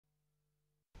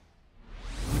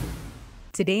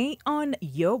Today on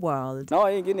Your World. Now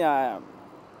ingine ya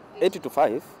 80 to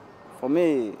 5 for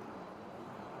me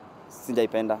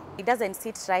sijaipenda. It doesn't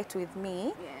sit right with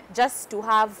me just to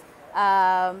have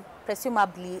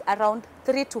presumably around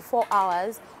 3 to 4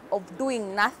 hours of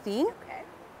doing nothing,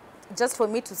 just for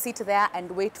me to sit there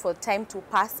and wait for time to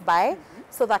pass by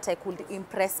so that I could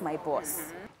impress my boss.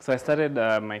 So I started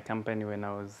my company when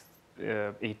I was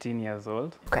 18 years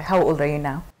old. Okay, how old are you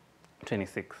now?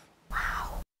 26.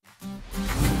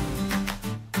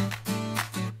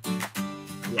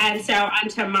 And so on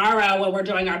tomorrow, when we're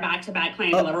doing our back-to-back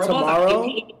client deliverables, tomorrow?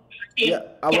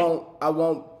 I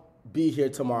won't be here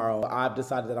tomorrow. I've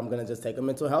decided that I'm gonna just take a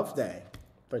mental health day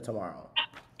for tomorrow.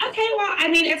 Okay, well, I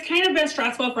mean, it's kind of been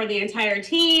stressful for the entire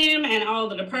team and all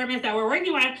the departments that we're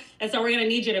working with, and so we're gonna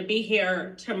need you to be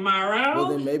here tomorrow. Well,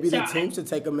 then maybe the team should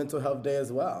take a mental health day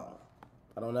as well.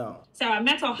 I don't know. So a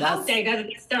mental health day doesn't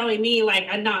necessarily mean like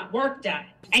a not work day.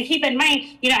 And keep in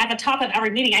mind, at the top of every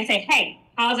meeting, I say, hey,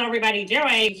 how's everybody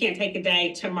doing? You can't take a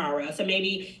day tomorrow. So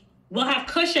maybe we'll have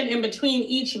cushion in between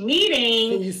each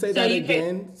meeting. Can you say that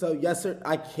again? So yes, sir,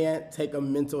 I can't take a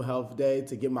mental health day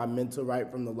to get my mental right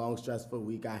from the long, stressful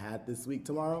week I had this week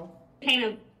tomorrow?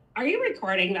 Are you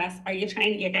recording this? Are you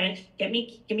you're gonna get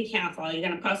me canceled? You're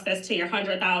gonna post this to your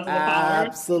 100,000 followers?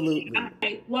 Absolutely.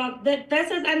 Okay. Well,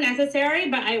 this is unnecessary,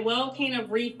 but I will kind of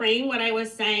reframe what I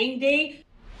was saying, Dee.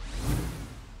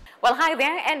 Well, hi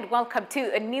there and welcome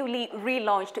to a newly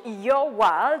relaunched Your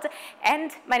World.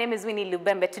 And my name is Winnie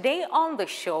Lubembe. Today on the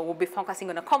show, we'll be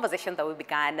focusing on a conversation that we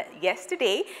began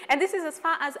yesterday. And this is as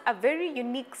far as a very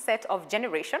unique set of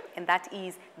generation, and that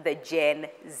is the Gen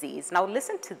Zs. Now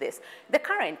listen to this. The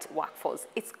current workforce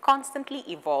is constantly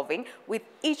evolving, with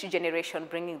each generation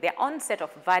bringing their own set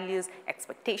of values,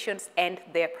 expectations, and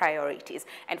their priorities.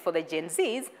 And for the Gen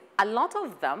Zs, a lot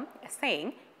of them are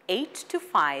saying 8 to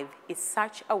 5 is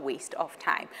such a waste of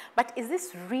time. But is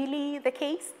this really the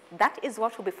case? That is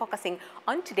what we'll be focusing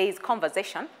on today's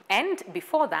conversation. And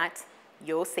before that,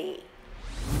 your say.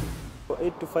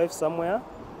 8 to 5 somewhere,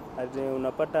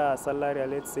 unapata salary,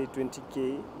 let's say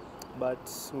 20k, but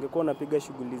ungekuwa unapiga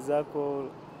shughuli zako,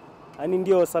 yani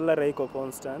ndio salary iko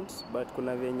constant, but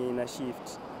kuna venye ina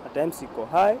shift. At times iko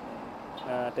high,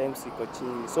 at times iko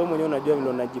chini. So mwenyewe unajua vile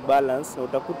unajibalance, na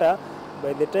utakuta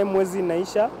by the time mwezi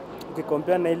inaisha,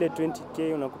 ukicompare na ile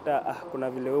 20k unakuta kuna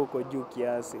vile wewe uko juu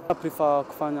kiasi. I prefer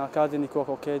kufanya kazi nikiwa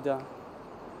kwa keja,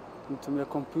 nitumie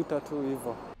computer tu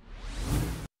hivyo.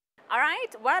 All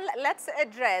right, well, let's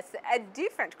address a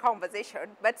different conversation,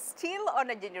 but still on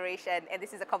a generation, and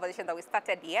this is a conversation that we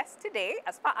started yesterday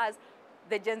as far as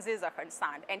the Gen Zs are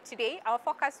concerned. And today, our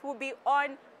focus will be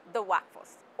on the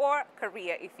workforce, or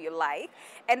career if you like.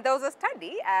 And there was a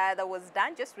study that was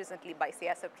done just recently by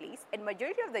Siasa Police, and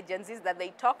majority of the Gen Zs that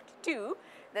they talked to,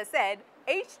 they said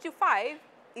 8 to 5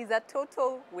 is a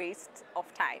total waste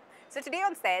of time. So today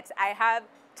on set, I have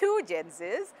two Gen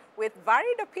Zs with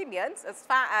varied opinions as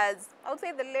far as, I would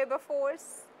say, the labor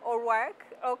force or work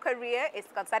or career is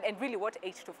concerned, and really what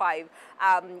 8 to 5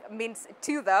 means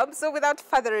to them. So without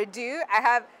further ado, I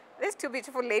have these two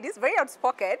beautiful ladies, very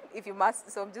outspoken, if you must,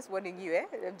 so I'm just warning you,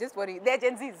 I'm just warning you. They're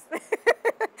Gen Zs.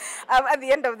 At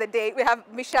the end of the day, we have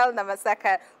Michelle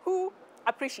Namasaka, who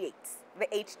appreciates the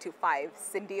 8 to 5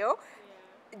 syndio,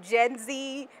 Gen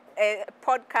Z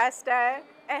podcaster.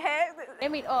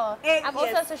 Name it all. I'm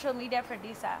also a social media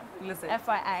producer. Listen.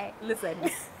 FYI. Listen.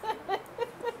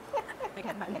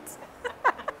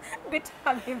 Good to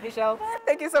have you, Michelle.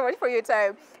 Thank you so much for your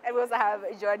time. And we also have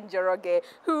John Joroge,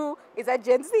 who is a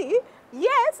Gen Z.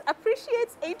 Yes,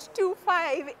 appreciates 8 to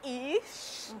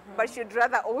 5-ish, but should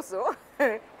rather also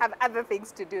have other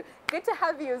things to do. Good to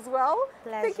have you as well.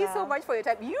 Pleasure. Thank you so much for your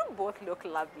time. You both look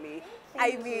lovely.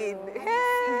 Hey. Bring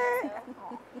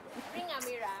a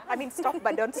mirror. I mean, stop,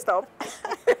 but don't stop.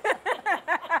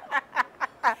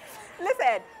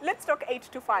 Listen, let's talk 8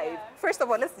 to 5. First of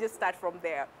all, let's just start from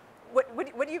there.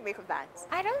 What do you make of that?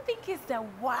 I don't think it's the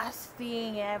worst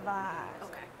thing ever.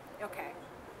 Okay.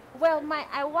 Well,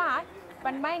 I work,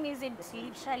 but mine isn't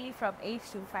literally from 8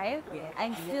 to 5. Yeah.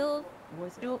 I still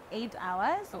do 8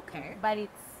 hours. Okay. But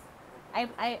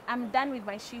I'm done with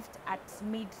my shift at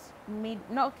maybe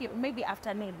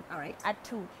afternoon. All right. At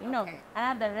 2. Okay. I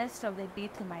have the rest of the day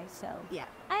to myself. Yeah.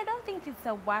 I don't think it's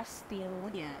the worst thing,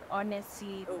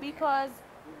 honestly, Okay. because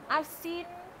I've seen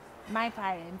my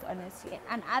parents, honestly,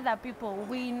 and other people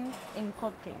win in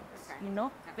corporate,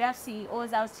 We have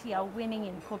CEOs out here winning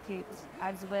in corporate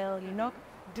as well,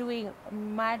 doing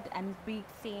mad and big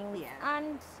things,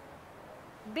 and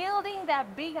building their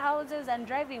big houses and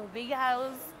driving big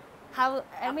houses how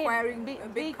acquiring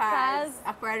big cars,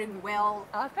 acquiring wealth.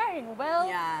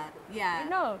 Yeah. You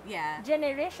know,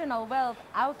 generational wealth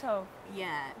out of.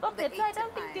 Yeah. Okay, so I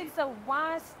don't think it's the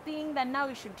worst thing that now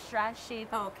we should trash it.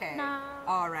 Okay. No.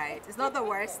 All right. It's not the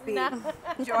worst thing. No.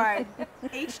 Joanne,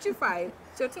 8 to 5,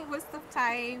 total waste of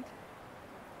time.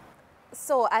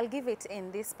 So I'll give it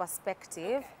in this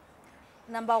perspective.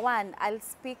 Number one, I'll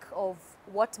speak of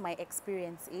what my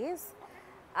experience is.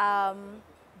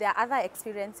 There are other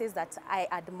experiences that I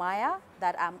admire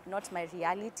that are not my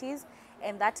realities,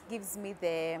 and that gives me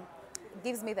the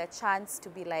chance to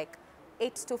be like,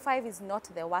 8 to 5 is not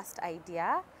the worst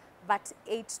idea, but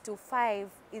 8 to 5,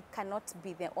 it cannot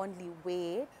be the only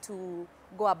way to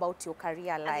go about your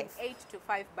career life. 8 to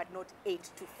 5, but not 8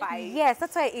 to 5. Yes,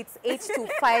 that's why it's 8 to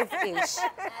 5-ish.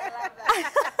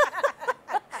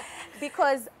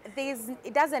 Because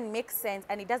it doesn't make sense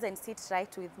and it doesn't sit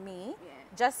right with me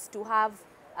just to have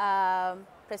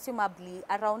presumably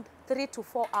around 3 to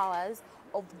 4 hours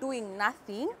of doing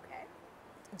nothing,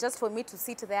 just for me to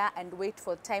sit there and wait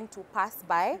for time to pass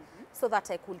by so that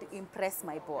I could impress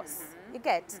my boss. You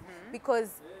get?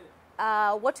 Because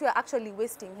what we're actually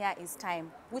wasting here is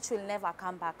time, which will never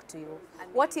come back to you.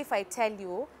 What if I tell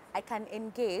you I can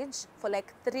engage for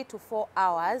like 3 to 4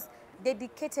 hours,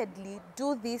 dedicatedly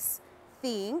do this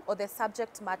thing or the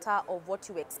subject matter of what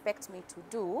you expect me to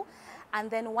do, and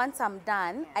then once I'm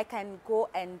done, I can go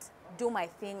and do my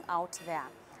thing out there.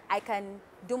 I can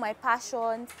do my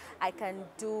passions, I can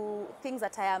do things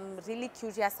that I am really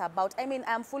curious about. I mean,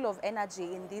 I'm full of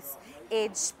energy in this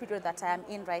age period that I am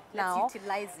in right now. Let's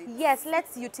utilize it. Yes,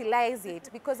 let's utilize it,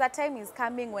 because that time is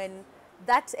coming when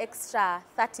that extra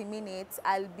 30 minutes,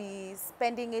 I'll be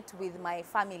spending it with my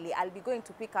family. I'll be going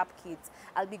to pick up kids.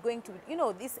 I'll be going to, you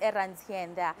know, these errands here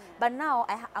and there. But now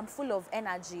I'm full of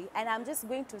energy, and I'm just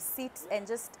going to sit and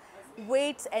just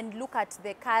wait and look at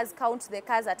the cars, count the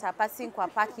cars that are passing kwa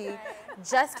parking,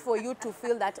 just for you to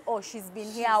feel that, oh, she's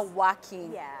been here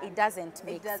working. It doesn't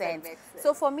make sense.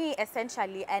 So for me,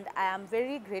 essentially, and I am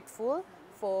very grateful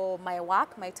for my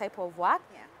work, my type of work,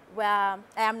 where I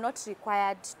am not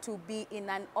required to be in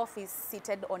an office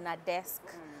seated on a desk,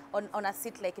 on a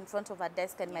seat like in front of a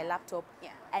desk and my laptop,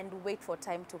 and wait for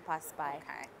time to pass by.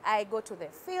 I go to the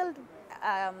field,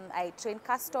 I train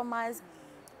customers,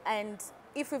 and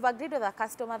if we've agreed with a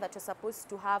customer that you're supposed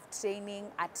to have training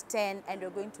at 10 and you're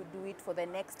going to do it for the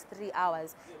next 3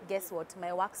 hours, guess what?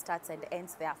 My work starts and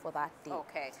ends there for that day.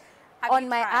 Okay. On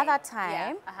my other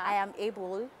time, I am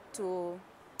able to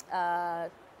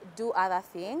do other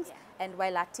things. And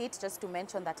while at it, just to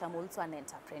mention that I'm also an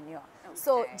entrepreneur.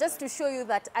 So just to show you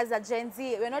that as a Gen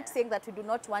Z, we're not saying that we do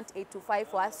not want 8 to 5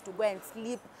 for us to go and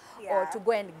sleep or to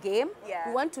go and game.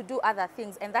 We want to do other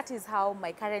things. And that is how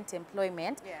my current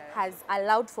employment has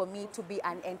allowed for me to be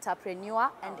an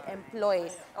entrepreneur and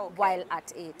employed while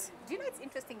at it. Do you know, it's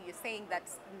interesting you're saying that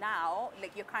now,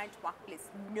 like your current workplace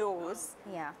knows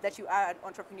that you are an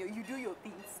entrepreneur. You do your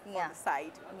things on the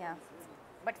side.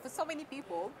 But for so many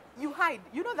people, you hide.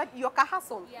 You know that you're a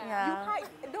hustle. You hide.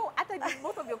 No,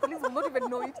 most of your colleagues will not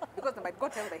even know it because they might go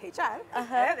tell the HR.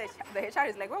 The HR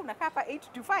is like, well, nakapa 8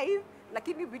 to 5, like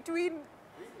in between,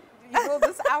 you know,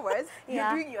 those hours,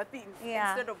 you're doing your thing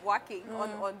instead of working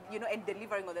on, you know, and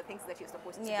delivering on the things that you're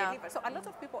supposed to deliver. So a lot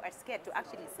of people are scared to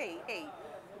actually say, hey,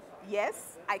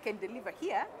 yes, I can deliver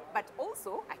here, but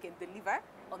also I can deliver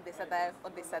on this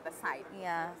other side.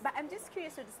 But I'm just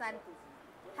curious to understand,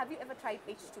 have you ever tried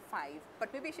 8 to 5?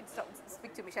 But maybe I should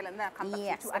speak to Michelle and then I'll come back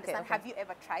to you to understand. Have you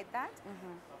ever tried that?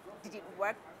 Did it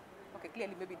work? Okay,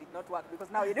 clearly maybe it did not work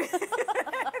because now you do.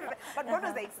 But what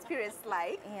was the experience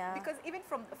like? Because even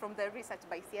from the research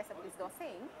by CSF, they were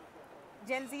saying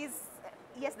Gen Zs,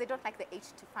 yes, they don't like the 8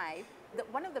 to 5.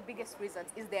 One of the biggest reasons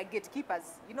is their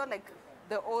gatekeepers. You know, like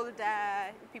the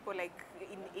older people, like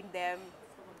in them.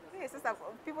 Yes,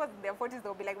 people in their 40s,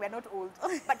 they'll be like, we're not old.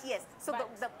 But yes, so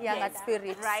the young at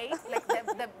spirit, right? Like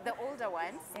the older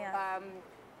ones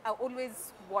are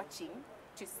always watching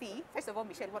to see, first of all,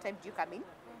 Michelle, what time do you come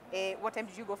in? What time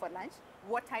did you go for lunch?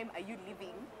 What time are you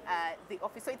leaving the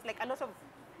office? So it's like a lot of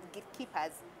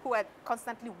gatekeepers who are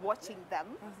constantly watching them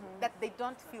that they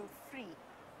don't feel free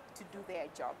to do their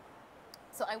job.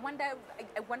 So I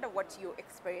wonder what your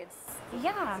experience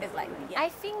is like. I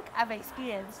think I've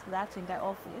experienced that in the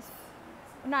office.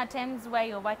 You know, at times where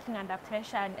you're working under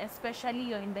pressure, and especially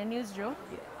you're in the newsroom,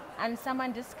 and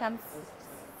someone just comes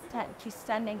to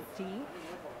stand next to you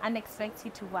and expects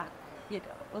you to work. You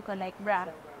know, look like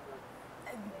bruh.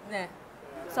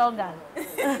 Songa.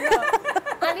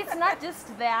 And it's not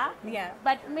just there,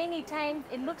 but many times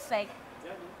it looks like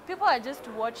people are just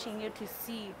watching you to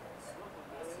see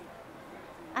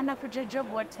anakuja job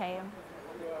what time?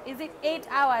 Is it 8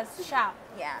 hours sharp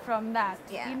from that?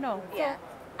 You know? So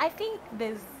I think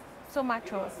there's so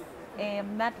much of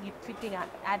that fitting,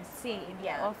 I'd say, in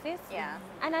the office.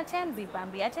 And at times,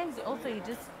 Bambi, at times also you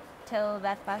just tell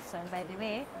that person, by the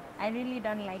way, I really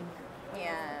don't like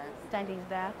standing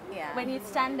there. When you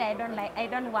stand there, I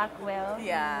don't work well.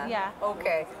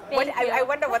 Okay. I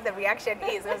wonder what the reaction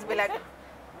is. It's be like,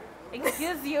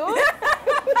 excuse you?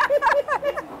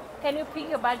 Can you pick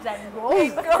your bags and go?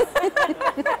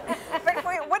 But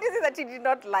what is it that you did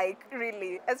not like,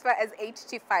 really, as far as 8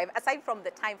 to 5, aside from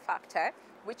the time factor,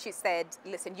 which you said,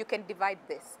 listen, you can divide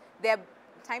this. There are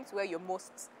times where you're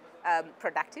most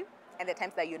productive and there are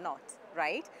times that you're not,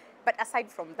 right? But aside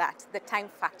from that, the time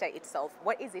factor itself,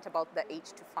 what is it about the 8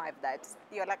 to 5 that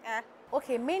you're like, eh?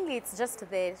 Okay, mainly it's just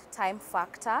the time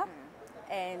factor.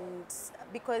 And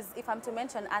because if I'm to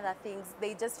mention other things,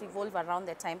 they just revolve around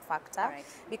the time factor. Right.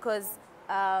 Because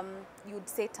you'd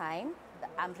say time,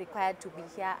 I'm required to be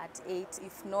here at 8.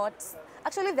 If not,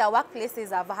 actually there are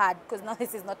workplaces I've had, because now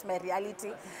this is not my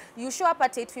reality. You show up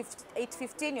at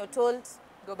 8:15, you're told,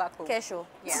 go back home. Kesho.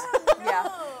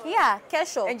 Yeah,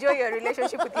 kesho. Enjoy your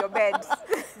relationship with your bed.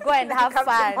 Go and have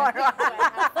fun.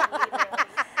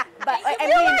 But I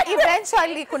mean,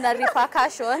 eventually kuna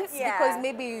repercussions because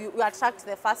maybe you attract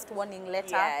the first warning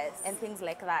letter and things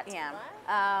like that.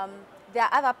 There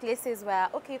are other places where,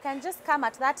 okay, you can just come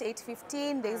at that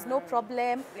 8:15, there is no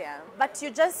problem. But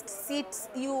you just sit,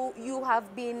 you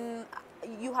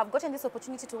have gotten this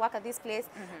opportunity to work at this place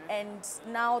and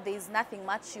now there is nothing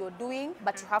much you're doing,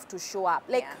 but you have to show up.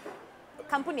 Like,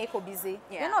 company eko busy.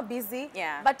 You're not busy,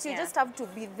 but you just have to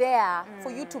be there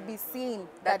for you to be seen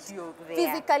that you're there.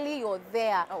 Physically you're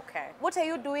there. Okay. What are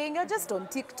you doing? You're just on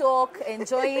TikTok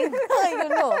enjoying, you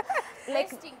know,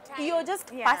 like you're just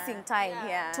passing time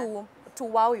to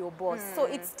wow your boss. So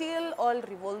it still all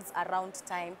revolves around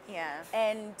time.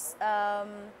 And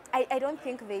I don't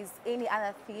think there's any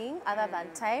other thing other than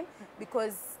time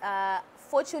because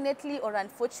fortunately or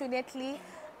unfortunately,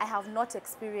 I have not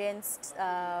experienced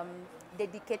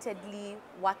dedicatedly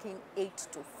working 8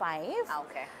 to 5.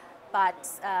 Okay. But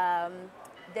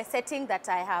the setting that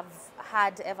I have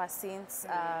had ever since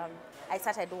I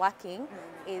started working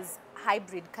is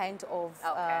hybrid kind of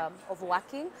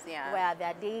working, where there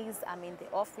are days I'm in the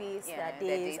office, there are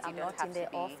days I'm not in the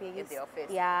office.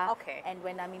 Okay. And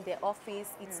when I'm in the office,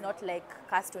 it's not like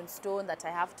cast on stone that I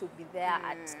have to be there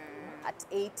at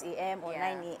 8 a.m. or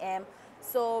 9 a.m.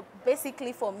 So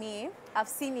basically for me, I've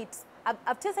seen it,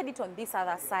 I've tested it on this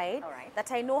other side,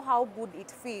 that I know how good it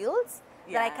feels,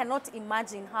 that I cannot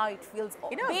imagine how it feels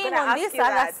being on this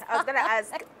other side. I was going to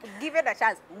ask, give it a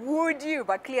chance, would you?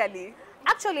 But clearly.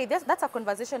 Actually, that's a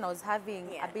conversation I was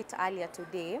having a bit earlier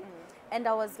today. And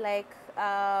I was like,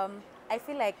 I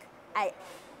feel like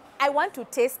I want to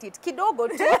taste it, kidogo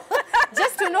too,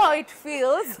 just to know how it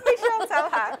feels. We shall tell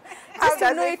her. Just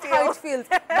to know how it feels.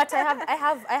 But I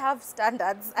have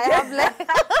standards. I have like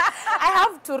I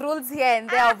have two rules here and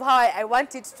there of how I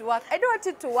want it to work. I don't want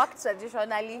it to work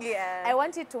traditionally. I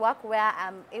want it to work where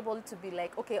I'm able to be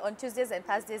like, okay, on Tuesdays and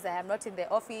Thursdays I am not in the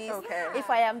office. If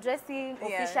I am dressing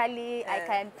officially, I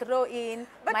can throw in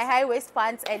my high waist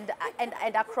pants and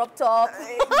a crop top.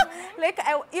 Like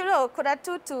you know,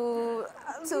 Kodatu to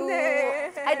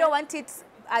I don't want it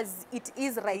as it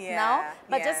is right now,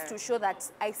 but just to show that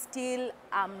I still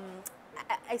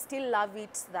love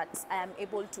it, that I am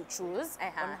able to choose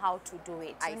on how to do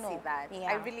it. I see that.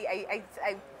 I really,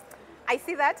 I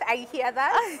see that, I hear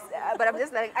that, but I'm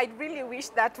just like, I really wish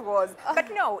that was.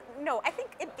 But no, I think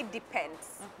it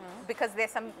depends because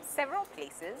there's several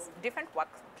places, different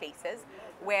workplaces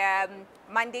where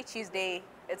Monday, Tuesday,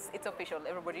 it's official,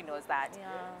 everybody knows that.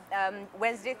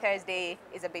 Wednesday, Thursday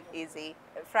is a bit easy.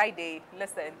 Friday,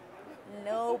 listen.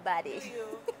 Nobody.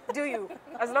 Do you?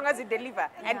 As long as you deliver.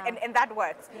 And that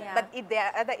works. But if there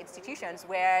are other institutions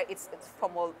where it's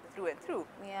formal through and through,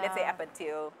 let's say up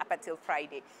until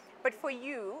Friday. But for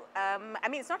you, I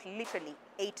mean, it's not literally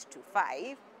 8 to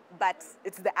 5, but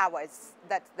it's the hours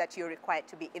that you're required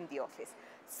to be in the office.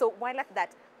 So why like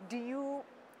that?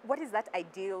 What is that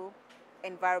ideal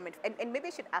environment? And maybe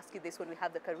I should ask you this when we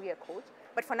have the career coach.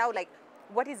 But for now, like,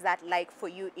 what is that like for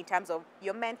you in terms of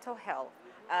your mental health,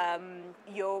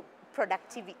 your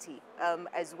productivity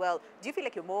as well? Do you feel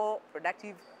like you're more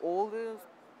productive all those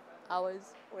hours?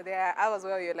 Or there are hours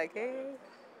where you're like, hey...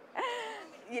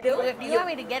 Do you want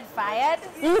me to get fired?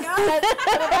 I'm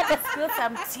about to spill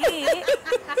some tea.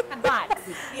 But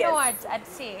you know what I'd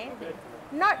say?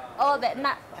 Not all that.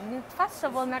 First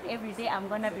of all, not every day I'm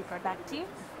gonna be productive.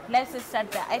 Let's just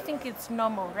start there. I think it's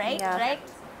normal, right? Right?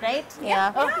 right?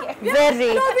 Yeah. Okay.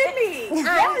 Very. No, really.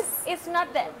 Yes. It's not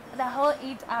the whole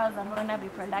 8 hours I'm gonna be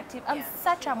productive. I'm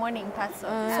such a morning person.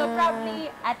 So probably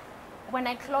when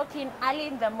I clock in early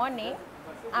in the morning,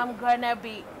 I'm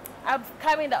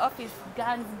coming to the office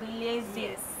guns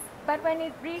blazing. But when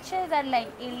it reaches at like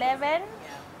 11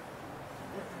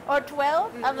 or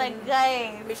 12, I'm like,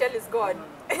 guys, Michelle is gone.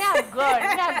 now I'm gone.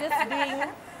 Now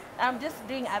I'm just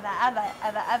doing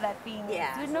other things.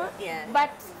 Yeah. You know? Yeah.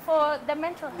 But for the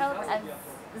mental health,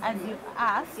 as you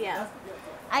asked,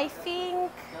 I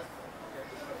think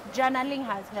journaling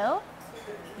has helped.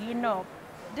 You know,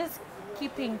 just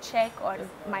keeping check on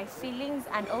my feelings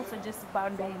and also just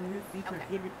boundaries.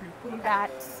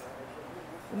 That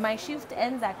my shift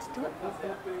ends at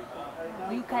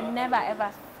 2. You can never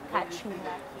ever catch me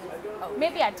working.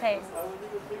 Maybe at times,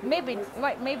 maybe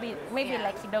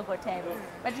like kidogo time,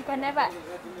 but you can never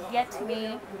get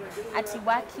me at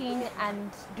working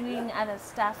and doing other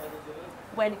stuff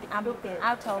when I'm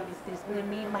out of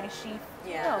my shift.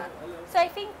 No. So I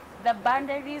think the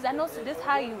boundaries and also just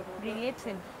how you relate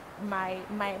with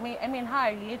how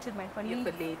I relate with my colleagues.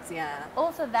 Your colleagues,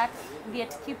 Also that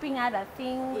yet keeping other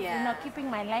things, keeping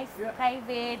my life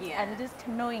private and just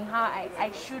knowing how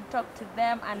I should talk to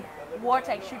them and what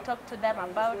I should talk to them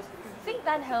about. I think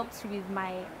that helps with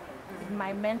my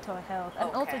mental health and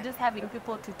also just having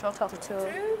people to talk to.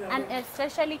 And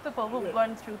especially people who've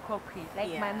gone through corporate,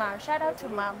 like my mom. Shout out to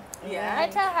mom. I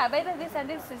tell her, whether this and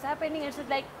this is happening, and she's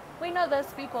like, we know those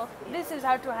people. This is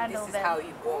how to handle them. This is how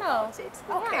you go about it.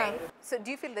 Okay. So do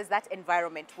you feel there's that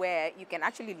environment where you can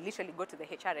actually literally go to the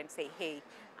HR and say, hey,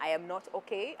 I am not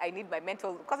okay. I need my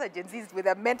mental, because of Gen Zs with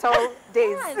their mental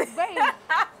days. It's very,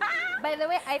 by the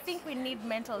way, I think we need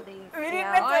mental days. We need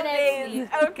mental days.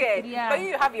 Okay. But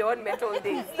you have your own mental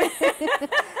days.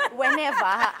 Whenever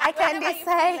I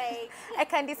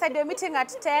can decide we're meeting at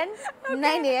 10,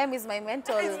 9 a.m. is my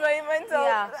mental. It's my mental.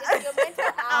 It's your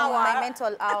mental hour. My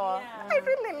mental hour. I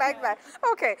really like that.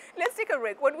 Okay, let's take a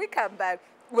break. When we come back,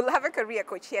 we'll have a career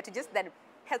coach here to just then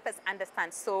help us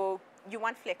understand. So you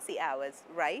want flexi hours,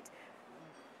 right?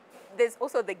 There's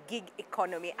also the gig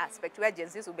economy aspect where Gen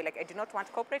Zs will be like, I do not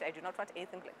want corporate, I do not want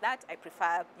anything like that. I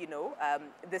prefer,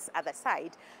 this other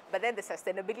side. But then the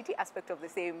sustainability aspect of the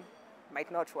same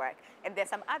might not work. And there's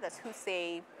some others who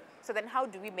say, so then how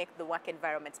do we make the work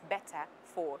environments better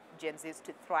for Gen Zs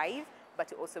to thrive, but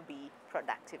to also be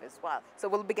productive as well? So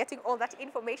we'll be getting all that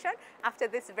information after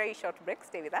this very short break.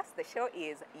 Stay with us. The show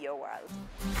is Your World.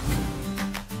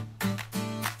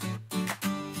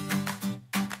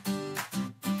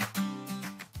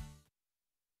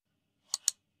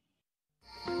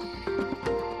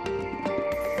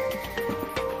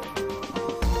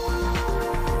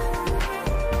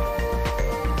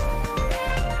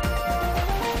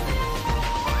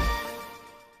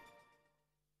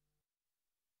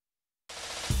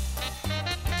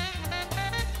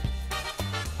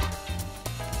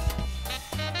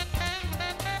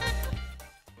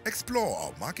 Explore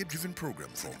our market-driven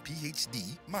programs from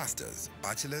PhD, Masters,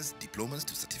 Bachelor's, Diplomas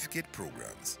to Certificate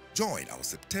programs. Join our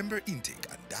September intake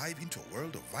and dive into a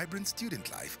world of vibrant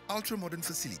student life, ultra-modern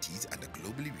facilities, and a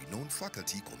globally renowned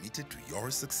faculty committed to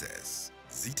your success.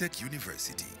 Zetech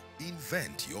University.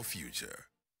 Invent your future.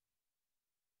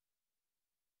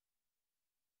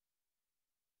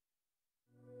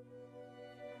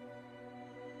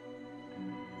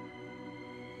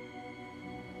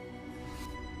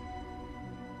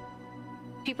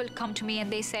 People come to me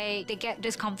and they say they get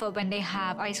discomfort when they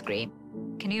have ice cream.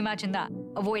 Can you imagine that?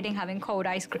 Avoiding having cold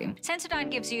ice cream. Sensodyne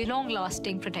gives you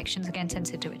long-lasting protections against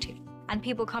sensitivity. And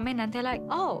people come in and they're like,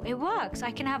 oh, it works.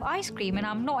 I can have ice cream and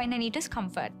I'm not in any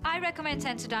discomfort. I recommend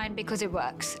Sensodyne because it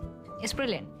works. It's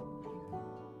brilliant.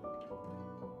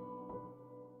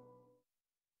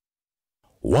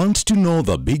 Want to know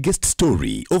the biggest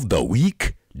story of the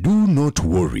week? Do not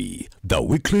worry. The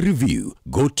Weekly Review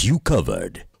got you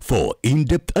covered. For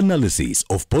in-depth analysis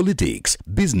of politics,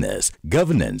 business,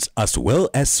 governance, as well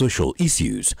as social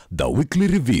issues, the Weekly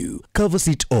Review covers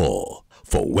it all.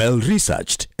 For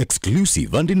well-researched,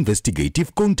 exclusive and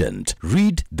investigative content,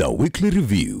 read the Weekly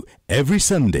Review every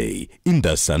Sunday in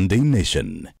the Sunday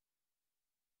Nation.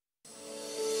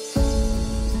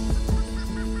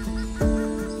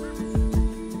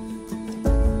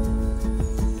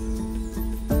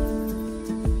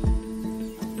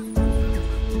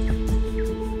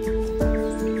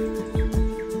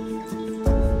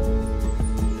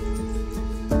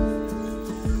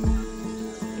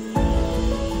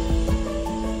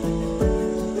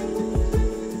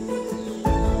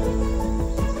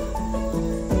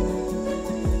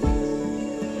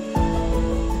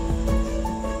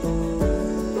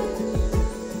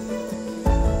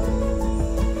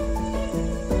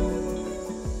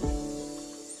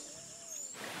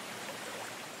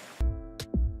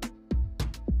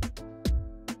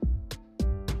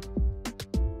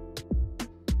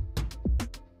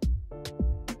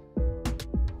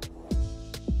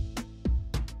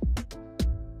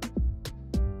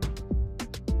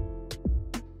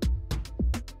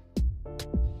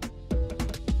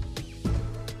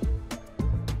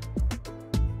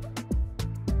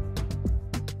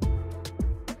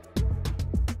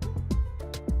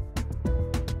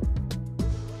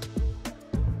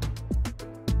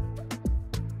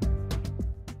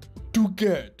 To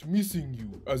get Missing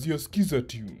You as your Skiza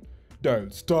tune, dial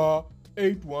star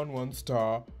 811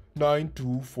 star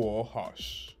 924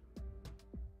 hash.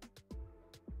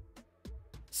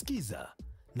 Skiza,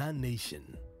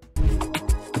 non-nation.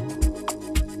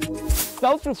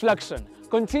 Self-reflection,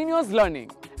 continuous learning,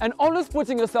 and always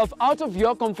putting yourself out of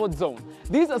your comfort zone.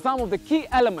 These are some of the key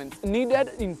elements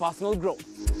needed in personal growth.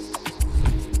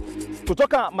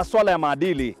 Kutoka masuala ya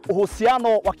maadili,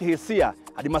 uhusiano wa kihisia,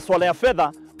 hadi masuala ya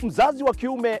fedha, mzazi wa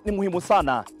kiume ni muhimu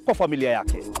sana kwa familia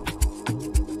yake.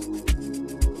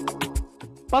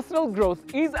 Personal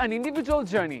growth is an individual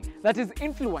journey that is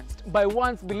influenced by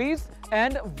one's beliefs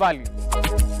and values.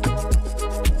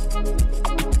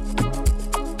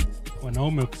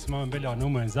 Wanaume, ukisimama mbele ya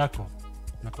wanaume wenzako,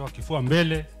 unatoa kifua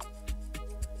mbele,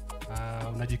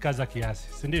 unajikaza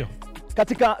kiasi, si ndio?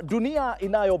 Katika dunia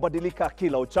inayobadilika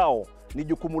kila uchao, ni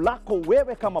jukumu lako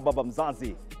wewe kama baba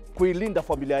mzazi kuilinda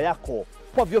familia yako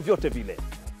kwa vyovyote vile.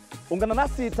 Ungana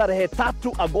nasi tarehe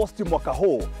 3 Agosti mwaka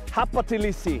huu hapa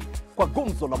Tilisi kwa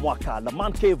gumzo la mwaka la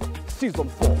Man Cave Season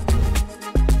 4.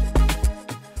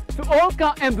 To all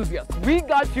car enthusiasts, we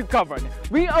got you covered.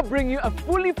 We are bringing you a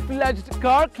fully fledged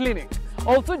car clinic.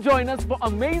 Also join us for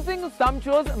amazing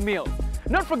sumptuous meals.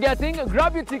 Not forgetting,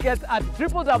 grab your tickets at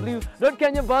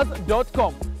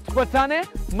www.kenyabus.com. Tupatane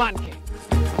Man Cave.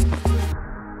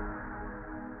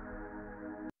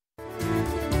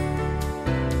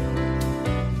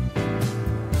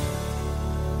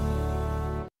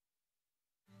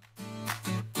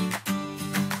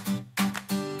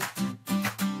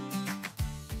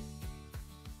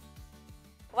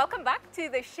 Welcome back to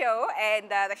the show, and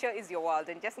the show is Your World.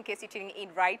 And just in case you're tuning in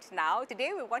right now,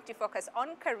 today we want to focus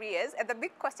on careers. And the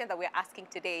big question that we're asking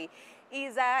today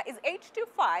is 8 to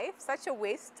 5 such a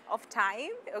waste of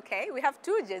time? Okay, we have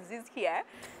two Gen Zs here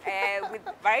with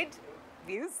varied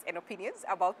views and opinions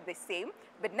about the same.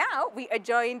 But now we are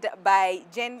joined by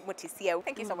Jen Mutisia.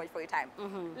 Thank you so much for your time.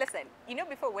 Listen, you know,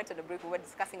 before we went on the break, we were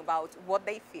discussing about what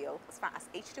they feel as far as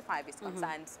 8 to 5 is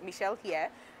concerned. Michelle here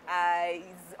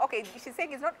okay, she's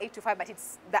saying it's not 8 to 5, but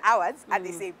it's the hours are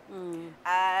the same.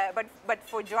 But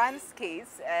for Joanne's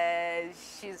case,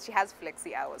 she has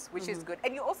flexi hours, which is good.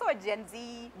 And you're also a Gen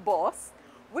Z boss,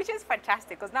 which is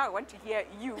fantastic, because now I want to hear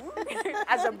you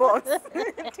as a boss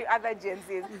to other Gen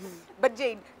Zs. But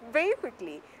Jane, very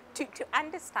quickly, to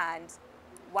understand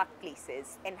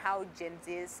workplaces and how Gen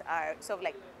Zs are sort of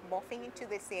like morphing into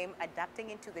the same, adapting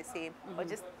into the same, or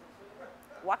just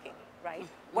working, right?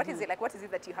 What is it like? What is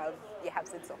it that you have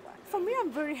seen so far? For me,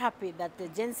 I'm very happy that the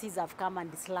Gen Zs have come and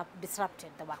disrupted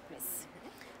the workplace.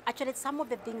 Actually, some of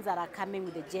the things that are coming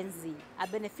with the Gen Z are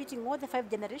benefiting all the 5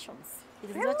 generations.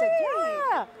 It is not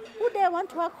a, who they want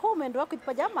to work home and work with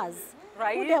pajamas?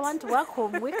 Right. Who they want to work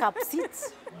home, wake up,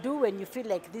 sit, do when you feel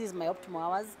like this is my optimal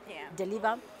hours,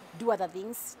 deliver, do other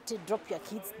things, drop your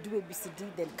kids, do ABCD,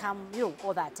 then come, you know,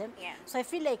 all that. So I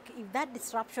feel like if that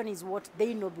disruption is what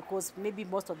they know, because maybe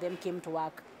most of them came to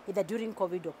work either during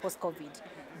COVID or post-COVID,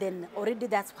 then already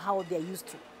that's how they're used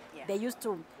to.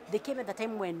 They came at the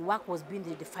time when work was being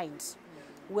redefined.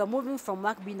 We're moving from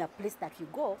work being a place that you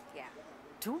go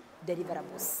to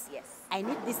deliverables. Yes. I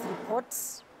need this report,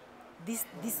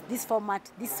 this format,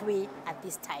 this way, at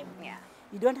this time.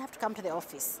 You don't have to come to the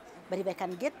office. But if I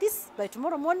can get this by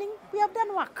tomorrow morning, we have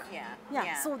done work.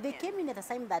 So they came in at a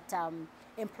time that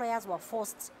employers were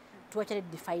forced to actually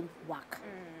define work.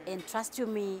 And trust you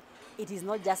me, it is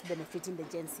not just benefiting the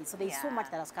Gen Z. So there's so much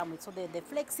that has come with. So the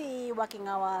flexi, working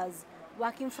hours,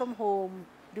 working from home,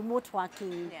 remote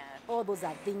working, all those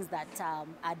are things that are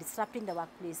disrupting the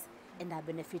workplace and are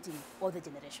benefiting all the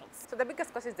generations. So the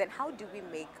biggest question is then, how do we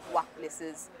make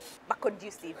workplaces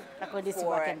conducive for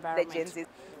work environment? The Gen Z?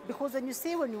 Because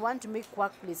when you want to make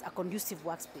workplace a conducive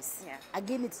workspace,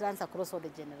 again it runs across all the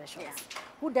generations.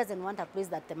 Who doesn't want a place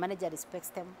that the manager respects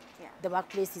them, the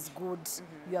workplace is good,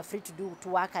 you are free to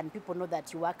work and people know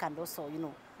that you work, and also, you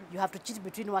know, you have to choose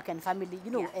between work and family,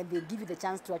 you know, and they give you the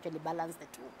chance to actually balance the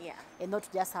two. And not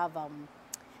to just have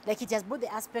like it has both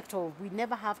the aspect of, we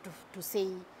never have to say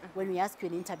when we ask you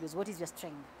in interviews, what is your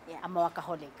strength? I'm a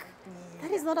workaholic.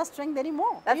 That is not a strength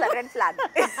anymore. That's a red flag.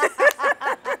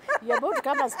 You're about to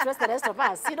come and stress the rest of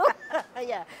us, you know?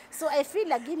 So I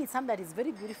feel, again, it's something that is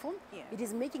very beautiful. It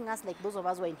is making us, like those of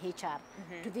us who are in HR,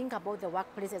 to think about the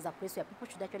workplace as a place where people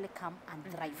should actually come and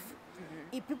thrive.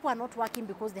 If people are not working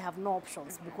because they have no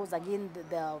options, because again,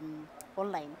 the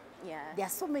online, there are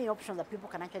so many options that people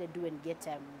can actually do and get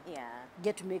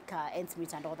to make ends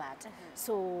meet and all that.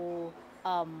 So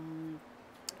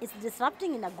it's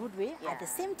disrupting in a good way. At the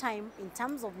same time, in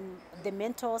terms of the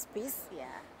mentor space,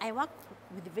 I work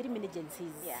with very many Gen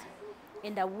Zs,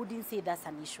 and I wouldn't say that's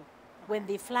an issue. When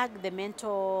they flag the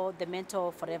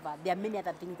mentor forever, there are many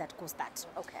other things that cause that.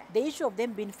 Okay. The issue of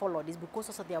them being followed is because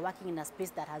also they are working in a space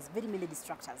that has very many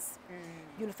distractors.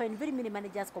 You'll find very many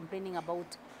managers complaining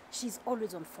about she's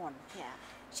always on phone. Yeah.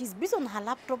 She's busy on her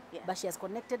laptop, but she has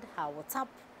connected her WhatsApp,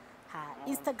 her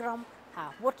Instagram,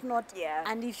 her whatnot. Yeah.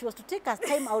 And if she was to take a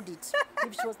time audit,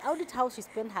 if she was to audit how she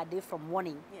spent her day from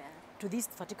morning to this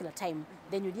particular time,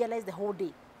 then you realize the whole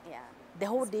day. Yeah. The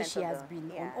whole day she has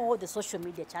been on all the social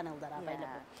media channels that are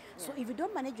available. So if you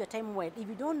don't manage your time well, if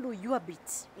you don't do your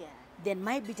bit, then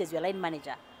my bit as your line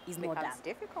manager is not done. Becomes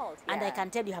difficult. And I can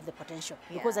tell you have the potential.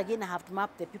 Because again, I have to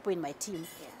map the people in my team,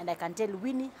 and I can tell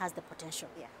Winnie has the potential.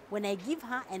 When I give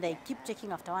her and I keep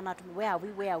checking after 1 hour,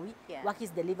 where are we, work is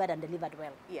delivered and delivered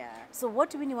well. So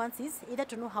what Winnie wants is either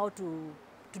to know how to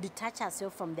detach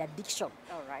herself from the addiction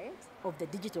of the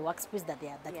digital workspace that we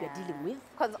are dealing with.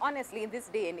 Because honestly, in this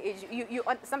day and age,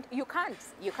 you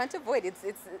can't avoid it.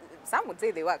 It's some would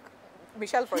say they work.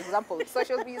 Michelle, for example,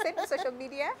 social media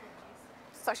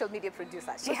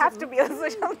producer. She has to be on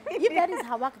social media. If that is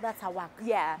her work, that's her work.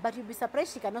 Yeah. But you'll be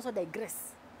surprised she can also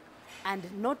digress and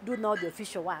not do now the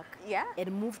official work.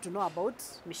 And move to know about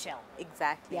Michelle.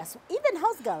 Exactly. Yeah. So even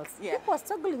house girls, people are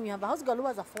struggling. You have a house girl who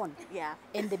has a phone.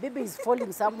 And the baby is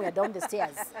falling somewhere down the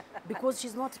stairs because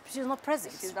she's not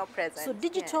present. She's not present. So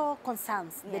digital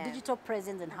concerns, the digital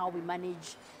presence and how we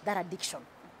manage that addiction.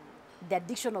 The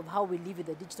addiction of how we live with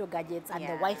the digital gadgets and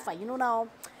the Wi-Fi. You know, now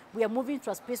we are moving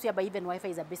to a space whereby even Wi-Fi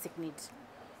is a basic need.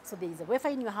 So there is a Wi-Fi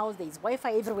in your house, there is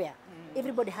Wi-Fi everywhere.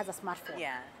 Everybody has a smartphone.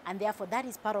 And therefore that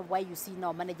is part of why you see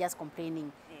now managers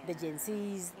complaining, the Gen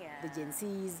Zs,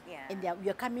 and we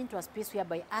are coming to a space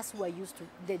whereby us who are used to,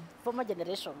 the former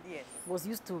generation was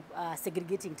used to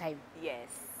segregating time.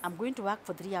 I'm going to work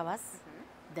for 3 hours,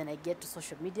 then I get to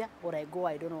social media, or I go,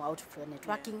 I don't know, out for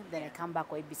networking, then I come back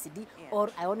or ABCD, or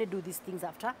I only do these things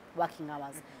after working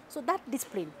hours. So that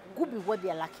discipline could be what they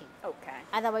are lacking.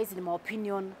 Otherwise, in my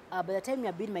opinion, by the time you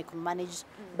are being micromanaged,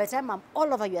 by the time I'm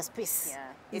all over your space,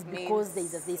 it's because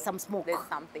there's some smoke. There's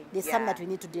something. There's something that we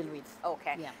need to deal with.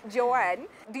 Joanne,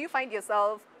 do you find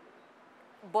yourself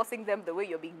bossing them the way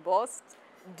you're being bossed?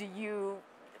 Do you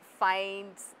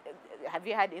have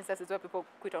you had instances where people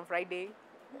quit on Friday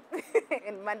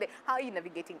and Monday? How are you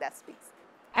navigating that space?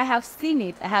 I have seen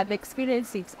it. I have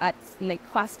experienced it at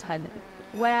firsthand,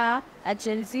 where a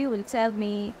Gen Z will tell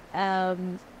me,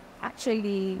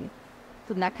 actually,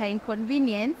 to naka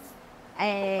inconvenience,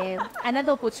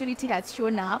 another opportunity has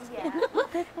shown up,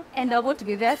 and I want to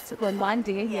be there on one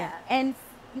day. And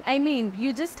I mean,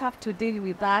 you just have to deal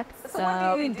with that. So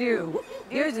what do you do?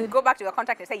 You just go back to your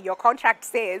contract and say, your contract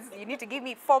says you need to give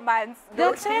me 4 months. There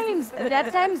are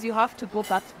times you have to go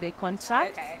back to the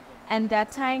contract, and there are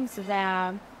times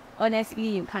that honestly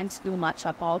you can't do much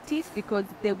about it because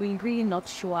they will really not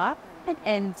show up.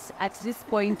 And at this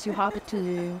point, you have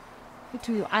to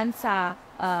answer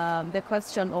the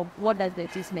question of what does the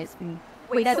business mean?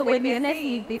 So when you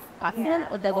need this partner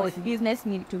or the business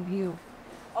need to view.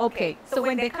 Okay, so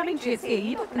when they're coming to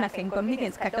say, nothing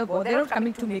convenience, they're not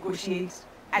coming to negotiate.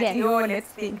 At your honest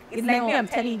thing. It's like me, I'm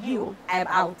telling you, I'm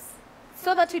out.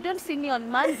 So that you don't see me on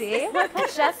Monday,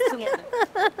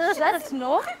 just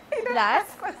know that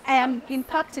I am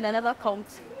impacting another count.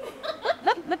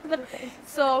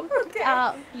 So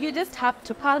you just have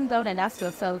to calm down and ask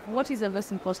yourself, what is the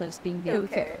most important thing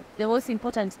here? The most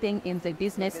important thing in the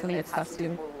business needs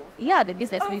to. The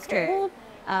business needs to.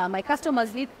 My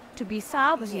customers need to be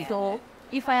served. So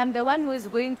if I am the one who is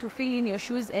going to fill in your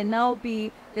shoes and now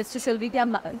be the social media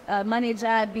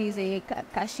manager, be the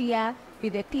cashier, be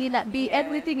the cleaner, be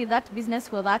everything in that business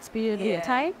for that period of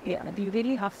time, you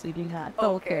really have to do that.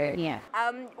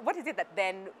 What is it that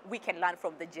then we can learn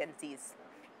from the Gen Zs?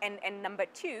 And number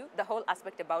two, the whole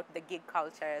aspect about the gig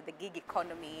culture, the gig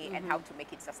economy, and how to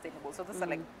make it sustainable. So those are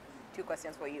like 2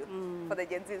 questions for you, for the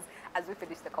Gen Zs, as we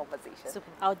finish the conversation. So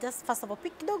I'll just first of all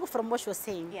pick logo from what you're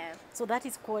saying. So that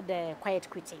is called quiet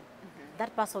quitting.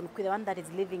 That person, the one that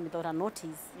is living without a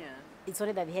notice, it's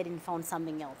only that they hadn't found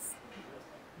something else.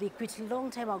 They quit a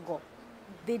long time ago.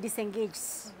 They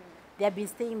disengaged. They have been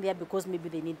staying there because maybe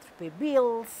they need to pay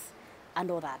bills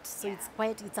and all that. So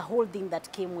it's a whole thing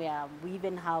that came where we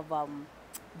even have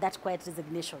that quiet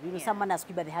resignation. You know, someone has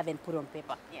quit but they haven't put on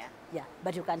paper.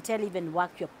 But you can tell even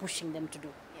work you're pushing them to do.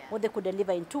 What they could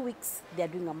deliver in 2 weeks, they're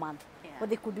doing a month. What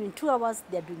they could do in 2 hours,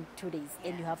 they're doing 2 days.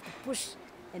 And you have to push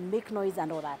and make noise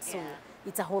and all that. So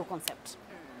it's a whole concept.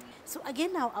 So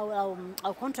again,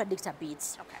 I'll contradict a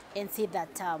bit and say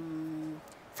that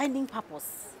finding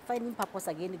purpose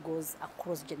again goes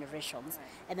across generations.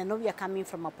 And I know we are coming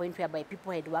from a point whereby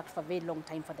people had worked for a very long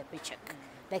time for the paycheck.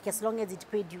 Like as long as it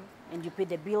paid you and you paid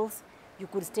the bills, you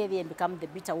could stay there and become the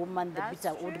bitter woman, the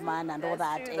bitter old man, and all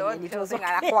that. And it was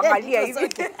okay. It was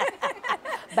okay.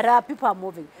 But people are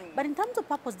moving. But in terms of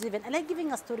purpose-driven, I like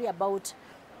giving a story about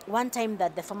one time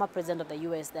that the former president of the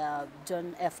U.S.,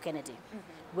 John F. Kennedy,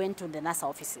 went to the NASA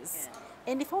offices.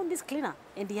 And he found this cleaner.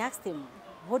 And he asked him,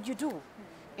 what do you do?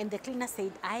 And the cleaner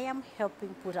said, I am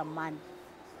helping put a man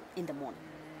in the moon.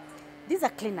 This is a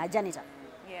cleaner, a janitor.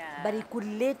 Yeah. But he could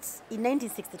relate, in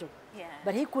 1962,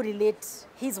 but he could relate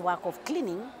his work of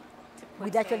cleaning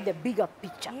with actually the bigger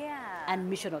picture and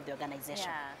mission of the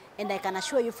organization. And I can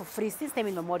assure you for free, since time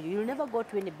immemorial, you'll never go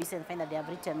to any business and find that they have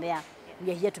written there,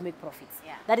 we are here to make profits.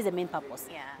 That is the main purpose.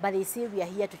 But they say we are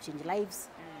here to change lives,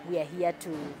 we are here to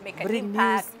bring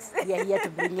news, we are here to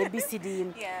bring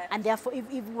ABCD. And therefore,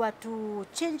 if we were to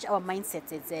change our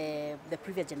mindsets as the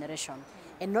previous generation,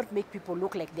 and not make people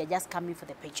look like they're just coming for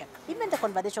the paycheck. Even the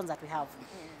conversations that we have,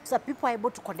 so that people are able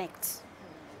to connect.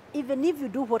 Even if you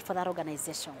do vote for that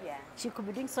organization, she could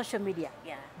be doing social media,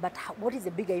 but what is the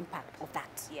bigger impact of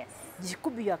that? Yes. She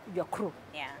could be your crew,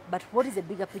 but what is the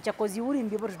bigger picture? Because you wouldn't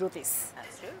be able to do this.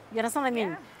 That's true. You understand what I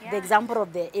mean? The example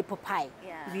of the apple pie.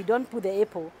 If you don't put the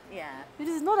apple, it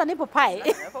is not an apple pie.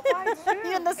 It's not an apple pie. It's true.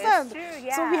 You understand? It's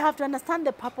true, So we have to understand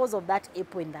the purpose of that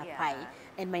apple in that pie,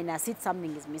 and minus it,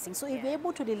 something is missing. So if you're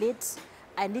able to relate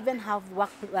and even have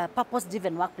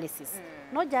purpose-driven workplaces,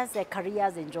 not just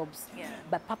careers and jobs,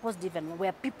 but purpose-driven,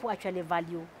 where people actually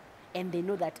value and they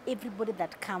know that everybody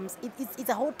that comes, it's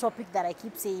a whole topic that I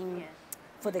keep saying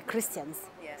for the Christians.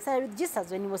 So just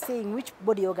as when he was saying which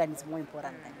body organ is more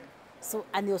important than. So,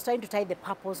 and he was trying to tie the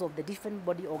purpose of the different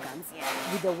body organs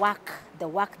with the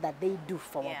work that they do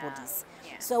for our bodies.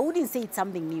 So I wouldn't say it's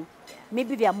something new.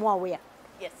 Maybe they are more aware.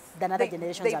 Yes. Than other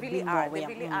generations are being more aware.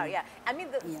 They really are, yeah. I mean,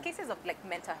 the cases of like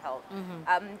mental health,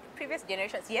 previous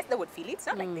generations, yes, they would feel it. It's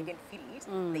not like they didn't feel it.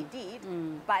 They did,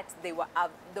 but they were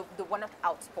they were not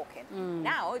outspoken.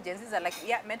 Now, Gen Zs are like,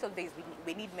 yeah, mental days.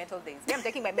 We need mental days. Yeah, I'm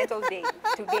taking my mental day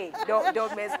today.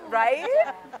 Don't mess, right?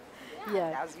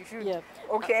 Yeah. As you should.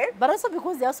 Okay. But also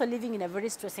because they're also living in a very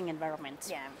stressing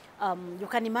environment. You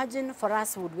can imagine for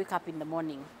us who would wake up in the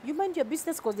morning, you mind your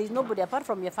business because there's nobody apart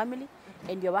from your family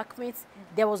and your workmates.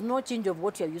 There was no change of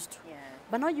what you're used to.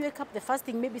 But now you wake up, the first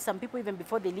thing, maybe some people even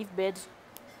before they leave bed,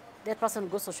 that person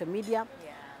goes social media.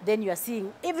 Then you are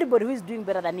seeing everybody who is doing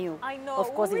better than you. I know.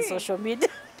 Of course, in social media.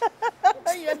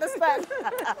 You understand?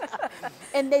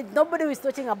 And then nobody is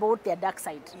talking about their dark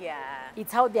side.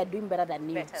 It's how they are doing better than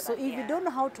you. So if you don't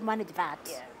know how to manage that,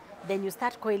 then you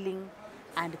start coiling,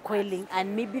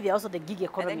 and maybe they're also the gig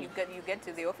economy. And then you get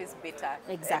to the office bitter.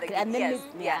 Exactly. And then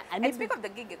and speak of the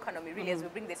gig economy, really, as we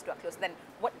bring this to a close, then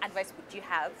what advice would you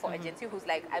have for a Gen Z who's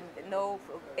like, no,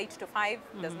 8 to 5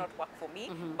 does not work for me,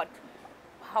 but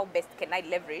how best can I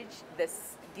leverage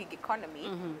this gig economy,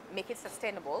 make it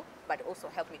sustainable, but also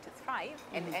help me to thrive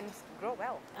and grow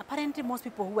well? Apparently, most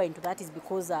people who are into that is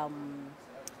because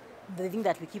the thing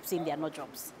that we keep saying, there are no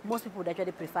jobs. Most people would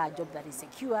actually prefer a job that is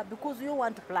secure because we all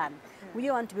want to plan. We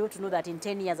all want to be able to know that in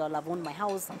 10 years I'll have owned my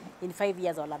house, in 5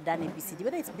 years I'll have done ABCD,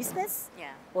 whether it's business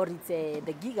or it's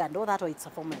the gig and all that, or it's a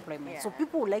form of employment. So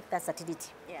people like that certainty.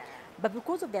 But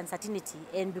because of the uncertainty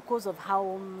and because of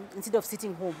how, instead of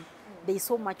sitting home, there is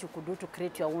so much you could do to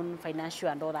create your own financial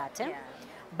and all that.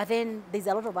 But then there's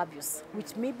a lot of abuse,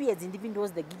 which maybe as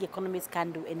individuals, the gig economists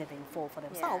can't do anything for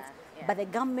themselves. But the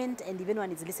government, and even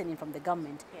when it's listening from the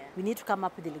government, we need to come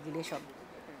up with the regulation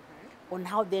on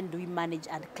how then do we manage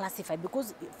and classify.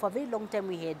 Because for a very long time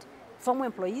we had former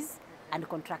employees and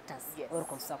contractors or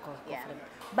consultants.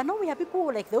 But now we have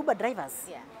people like the Uber drivers.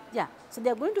 So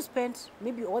they're going to spend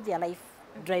maybe all their life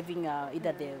driving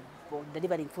either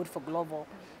delivering food for Glovo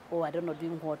or I don't know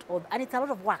doing what, and it's a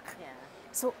lot of work.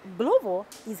 So Glovo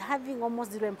is having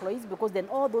almost 0 employees because then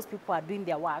all those people are doing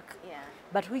their work.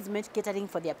 But who is catering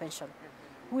for their pension?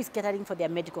 Who is catering for their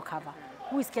medical cover?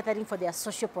 Who is catering for their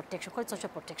social protection? Call it social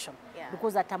protection.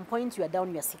 Because at some point you are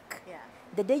down, you are sick.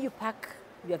 The day you park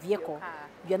your vehicle,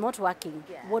 you are not working.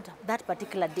 What that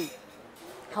particular day?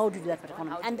 How do you do that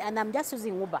particular? And I'm just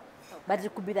using Uber. But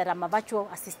it could be that I'm a virtual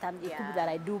assistant. It could be that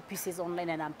I do pieces online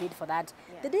and I'm paid for that.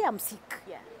 The day I'm sick.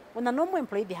 When a normal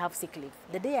employee, they have sick leave.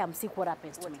 The day I'm sick, what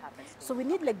happens to me? So we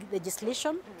need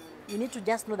legislation. We need to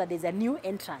just know that there's a new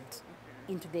entrant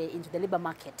into the labor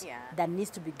market that needs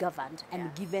to be governed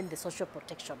and given the social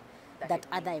protection that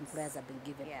other employers have been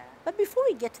given. But before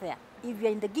we get there, if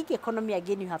you're in the gig economy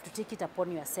again, you have to take it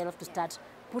upon yourself to start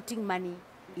putting money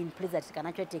in place that can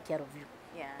actually take care of you.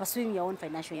 Pursuing your own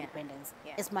financial independence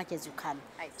as much as you can.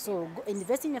 So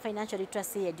invest in your financial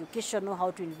literacy, education, know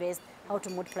how to invest, how to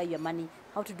multiply your money,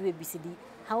 how to do ABCD,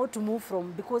 how to move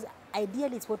from, because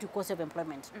ideally it's what we call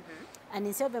self-employment. And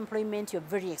in self-employment, you're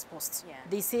very exposed.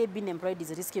 They say being employed is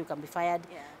risky, you can be fired.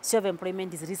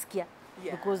 Self-employment is riskier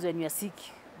because when you're sick,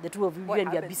 the two of you, you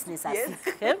and your business are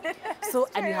sick. So,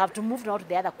 and you have to move now to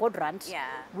the other quadrant,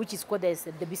 which is called as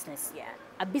the business.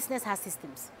 A business has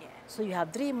systems. So you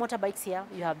have 3 motorbikes here,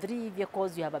 you have 3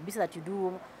 vehicles, you have a business that you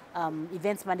do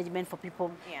events management for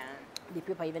people, the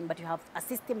paper event, but you have a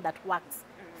system that works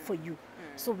for you.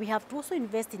 So we have to also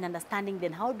invest in understanding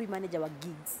then how do we manage our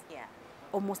gigs,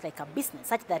 almost like a business,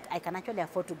 such that I can actually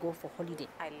afford to go for holiday.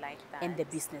 I like that. And the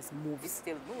business moves. It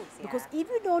still moves, Because if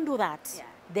you don't do that,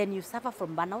 then you suffer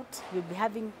from burnout. You'll be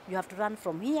having, you have to run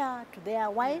from here to there.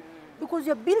 Why? Because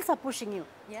your bills are pushing you.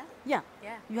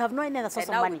 You have no any other source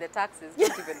of money. And now with the taxes,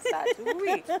 don't even start.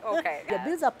 Okay. Your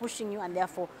bills are pushing you, and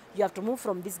therefore you have to move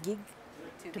from this gig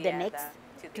to the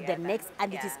next,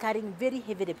 and it is carrying very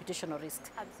heavy reputational risk.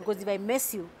 Because if I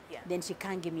mess you, then she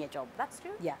can't give me a job. That's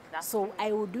true. So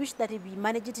I would wish that if we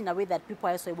manage it in a way that people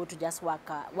are also able to just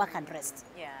work and rest.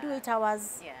 Do 8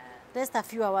 hours, rest a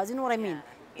few hours. You know what I mean?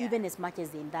 Even as much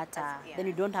as in that, then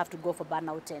you don't have to go for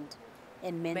burnout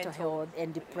and mental health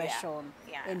and depression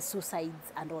and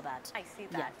suicides and all that. I see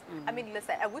that. I mean,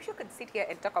 listen, I wish you could sit here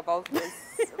and talk about this,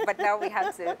 but now we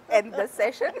have to end the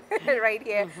session right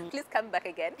here. Please come back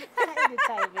again.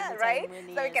 Anytime, right?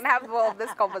 Really, so we can have more of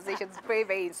these conversations. Very,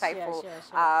 very insightful.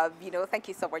 Sure. You know, thank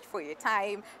you so much for your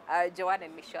time. Joanne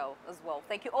and Michelle as well.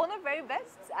 Thank you. All the very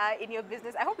best in your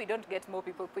business. I hope you don't get more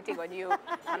people putting on you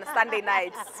on Sunday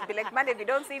nights. Be like, man, if you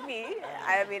don't see me,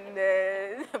 I'm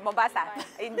in Mombasa,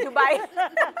 in Dubai.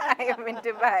 I am in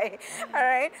Dubai. All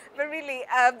right. But really,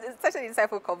 it's such an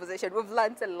insightful conversation. We've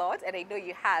learned a lot, and I know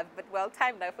you have. But well,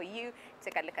 time now for you to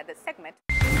take a look at this segment.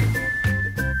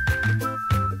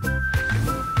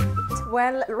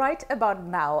 Well, right about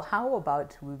now, how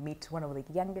about we meet one of the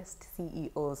youngest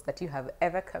CEOs that you have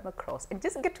ever come across and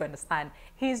just get to understand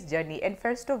his journey. And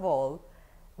first of all,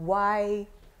 why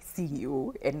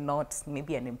CEO and not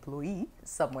maybe an employee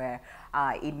somewhere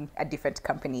in a different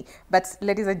company. But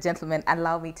ladies and gentlemen,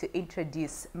 allow me to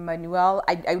introduce Manuel.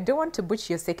 I don't want to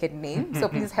butcher your second name, so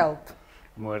please help.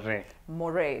 More.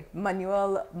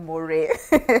 Manuel More,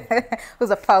 who's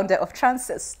the founder of Trans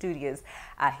Studios,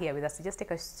 here with us to just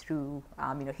take us through,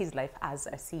 you know, his life as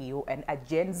a CEO and a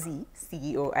Gen Z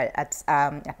CEO at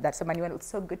that. So Manuel, it's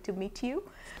so good to meet you.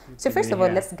 So first of all,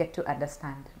 let's get to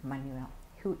understand Manuel.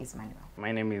 Who is Manuel?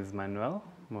 My name is Manuel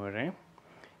More.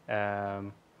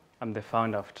 I'm the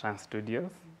founder of Trans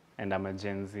Studios, and I'm a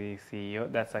Gen Z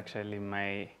CEO. That's actually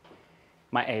my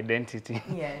identity.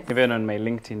 Yes. Even on my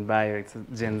LinkedIn bio, it's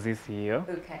Gen Z CEO.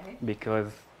 Okay.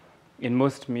 Because in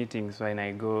most meetings when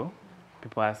I go,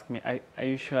 people ask me, are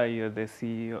you sure you're the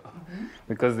CEO?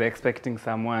 Because they're expecting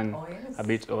someone a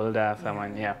bit older,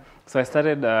 someone, So I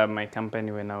started my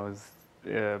company when I was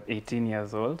 18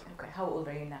 years old. Okay. How old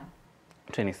are you now?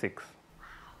 26.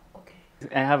 Wow, okay.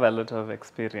 I have a lot of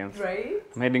experience. Right?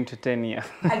 I'm heading to 10 years.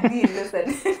 I mean, listen.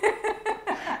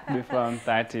 Before I'm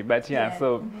 30. But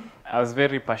so I was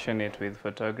very passionate with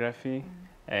photography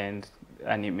and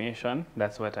animation.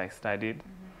 That's what I studied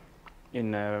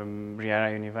in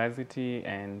Riara University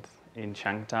and in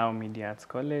Shangtao Media Arts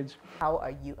College. How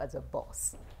are you as a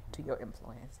boss to your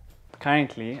employees?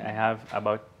 Currently, I have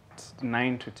about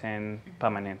 9 to 10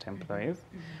 permanent employees.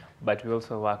 But we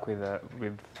also work with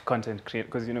content creators,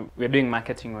 because we're doing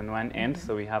marketing on one end,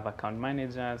 so we have account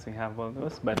managers, we have all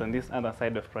those. But on this other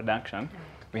side of production,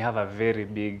 we have a very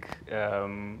big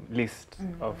list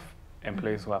of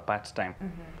employees who are part-time,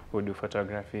 who do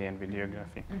photography and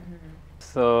videography.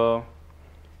 So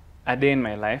a day in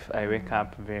my life, I wake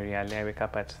up very early. I wake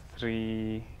up at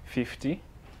 3:50,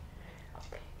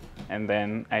 and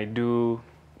then I do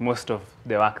most of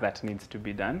the work that needs to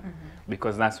be done,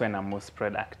 because that's when I'm most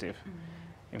productive.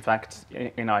 In fact,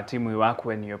 in our team, we work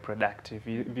when you're productive.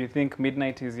 If you think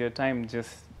midnight is your time,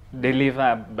 just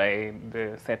deliver by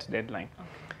the set deadline.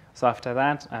 So after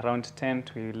that, around 10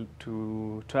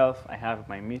 to 12, I have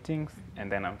my meetings,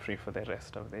 and then I'm free for the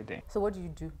rest of the day. So what do you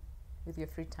do with your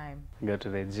free time? Go to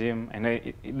the gym. I know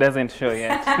it doesn't show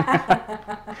yet,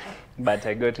 but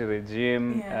I go to the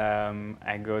gym,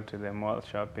 I go to the mall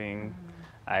shopping,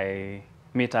 I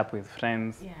meet up with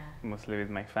friends, mostly with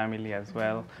my family as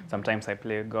well. Sometimes I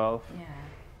play golf.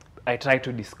 I try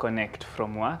to disconnect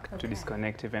from work, to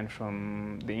disconnect even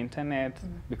from the internet,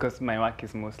 because my work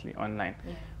is mostly online.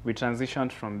 We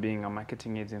transitioned from being a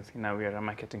marketing agency, now we are a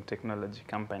marketing technology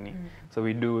company. So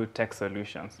we do tech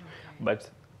solutions, but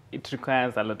it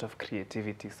requires a lot of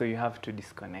creativity. So you have to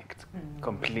disconnect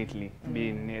completely, be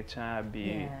in nature,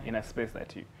 be in a space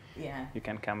that you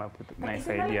can come up with But nice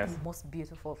isn't that ideas. the most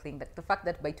beautiful thing, that the fact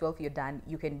that by 12 you're done,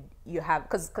 you have,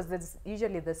 because there's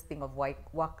usually this thing of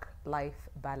work-life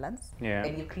balance,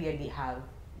 and you clearly have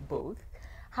both.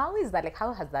 How is that, like,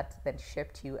 how has that then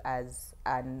shaped you as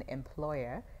an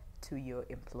employer to your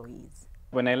employees?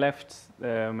 When I left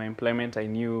my employment, I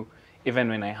knew even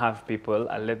when I have people,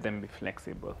 I'll let them be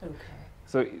flexible. Okay.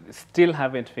 So still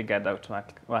haven't figured out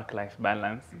work-life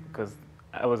balance, because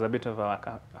I was a bit of a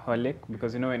workaholic,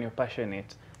 because when you're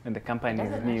passionate, when the company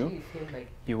is new, like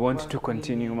you want to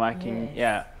continue working.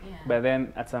 But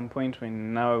then at some point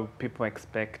when now people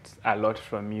expect a lot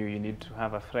from you, you need to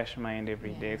have a fresh mind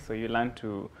every day. So you learn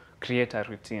to create a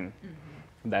routine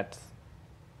that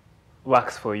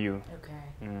works for you.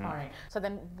 Okay. All right. So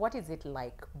then what is it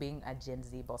like being a Gen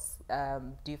Z boss?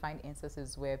 Do you find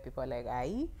instances where people are like,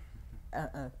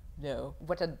 no.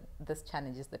 What are the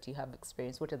challenges that you have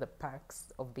experienced? What are the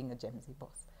perks of being a Gen Z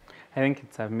boss? I think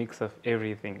it's a mix of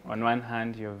everything. On one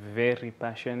hand, you're very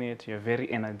passionate, you're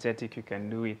very energetic, you can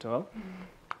do it all.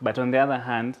 But on the other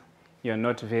hand, you're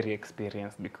not very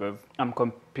experienced, because I'm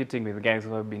competing with guys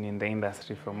who have been in the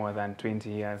industry for more than 20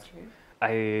 years.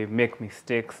 I make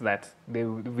mistakes that they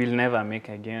will never make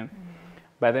again.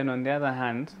 But then on the other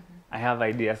hand, I have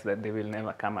ideas that they will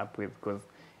never come up with, because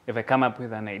if I come up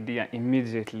with an idea,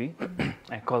 immediately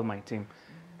I call my team.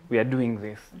 We are doing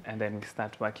this, and then we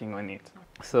start working on it.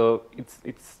 So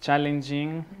it's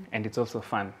challenging, and it's also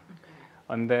fun.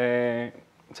 On the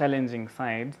challenging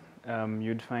side,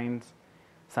 you'd find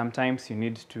sometimes you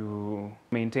need to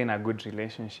maintain a good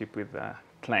relationship with the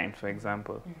client, for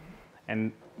example.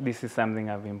 And this is something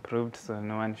I've improved, so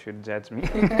no one should judge me.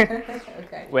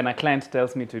 Okay. When a client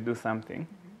tells me to do something,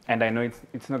 and I know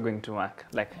it's not going to work,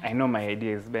 like I know my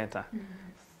idea is better,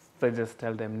 so I just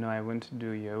tell them, no, I won't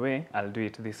do your way, I'll do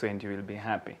it this way and you will be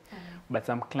happy. But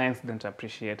some clients don't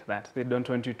appreciate that. They don't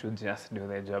want you to just do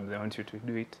their job, they want you to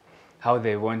do it how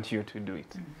they want you to do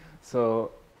it.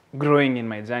 So growing in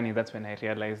my journey, that's when I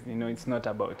realized, it's not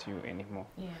about you anymore.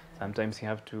 Sometimes you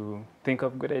have to think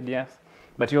of good ideas,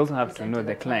 but you also have to know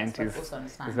the client is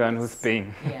the one who's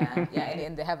paying.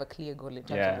 And they have a clear goal in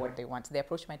terms of what they want. The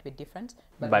approach might be different,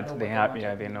 but they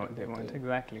know what they want,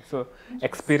 exactly. So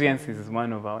experience is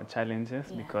one of our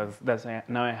challenges, because that's why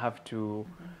now I have to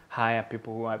hire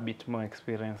people who are a bit more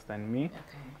experienced than me.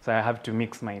 So I have to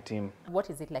mix my team. What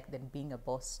is it like then being a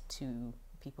boss to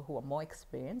people who are more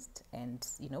experienced and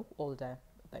older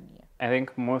than you? I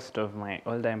think most of my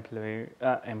older employees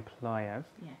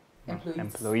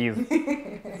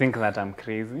think that I'm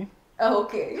crazy. Oh,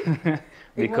 okay.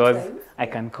 Because I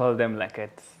can call them like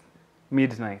at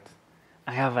midnight.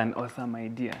 I have an awesome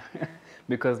idea.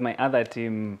 Because my other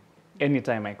team,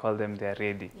 anytime I call them, they're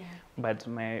ready. But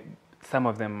some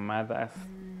of them mothers,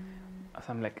 so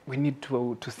I'm like, we need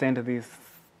to send this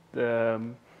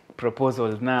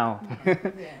proposal now.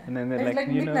 And then they're like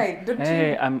midnight, don't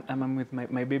hey, you? I'm with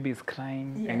my baby is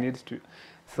crying. I need to.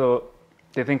 So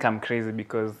they think I'm crazy,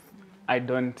 because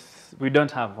we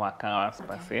don't have work hours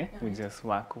per se. We just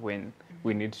work when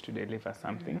we need to deliver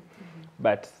something.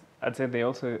 But I'd say they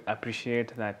also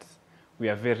appreciate that we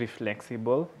are very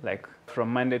flexible. Like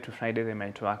from Monday to Friday, they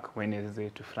might work Wednesday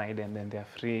to Friday, and then they're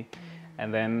free.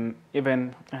 And then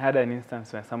even I had an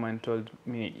instance where someone told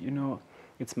me,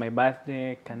 it's my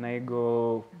birthday, can I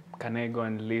go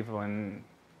and leave on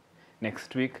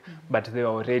next week? But they were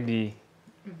already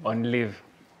on leave.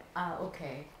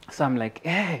 Okay. So I'm like,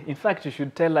 hey, in fact, you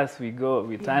should tell us we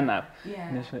turn up.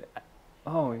 And they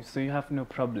oh, so you have no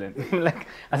problem. Like,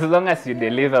 as long as you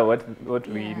deliver what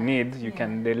we need, you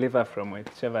can deliver from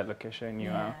whichever location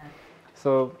you are.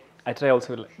 So I try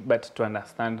also, but to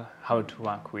understand how to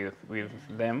work with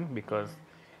them, because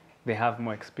they have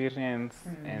more experience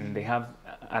and they have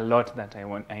a lot that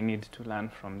I need to learn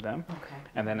from them.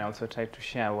 And then I also try to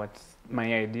share what's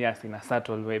my ideas in a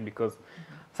subtle way, because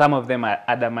some of them are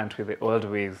adamant with the old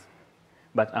ways,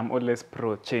 but I'm always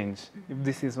pro change. If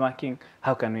this is working,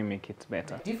 how can we make it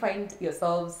better? Do you find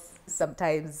yourselves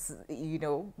sometimes,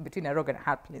 between a rock and a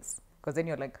hard place? Because then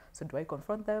you're like, so do I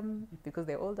confront them because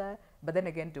they're older? But then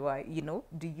again,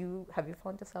 have you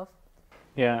found yourself?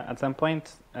 Yeah, at some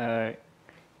point,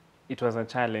 it was a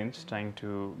challenge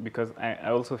because I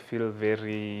also feel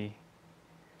very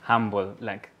humble.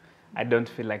 Like, I don't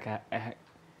feel like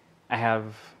I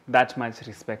have that much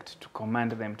respect to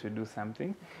command them to do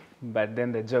something, but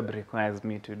then the job requires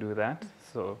me to do that.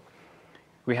 So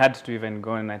we had to even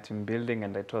go on a team building,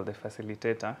 and I told the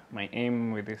facilitator, my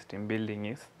aim with this team building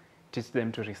is teach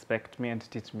them to respect me and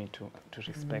teach me to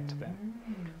respect them.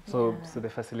 So the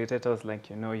facilitator was like,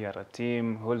 you know, you're a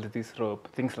team, hold this rope,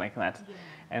 things like that.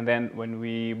 And then when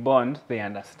we bond, they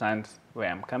understand where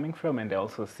I'm coming from and they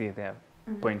also see their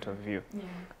point of view.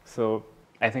 So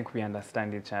I think we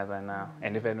understand each other now.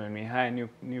 And even when we hire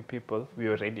new people, we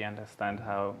already understand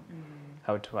how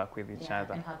to work with each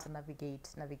other. And how to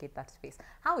navigate that space.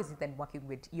 How is it then working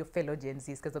with your fellow Gen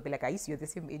Zs? Because they'll be like, you're the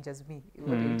same age as me.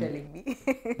 What are you telling me?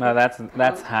 No,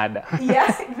 that's harder.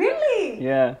 Yeah, really?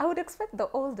 Yeah. I would expect the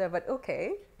older, but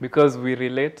okay. Because we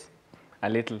relate a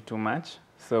little too much,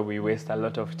 so we waste a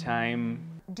lot of time.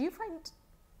 Do you find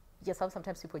yourself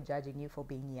sometimes people judging you for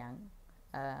being young,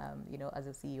 you know, as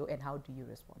a CEO, and how do you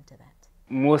respond to that?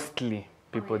 Mostly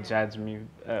people judge me,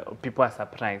 people are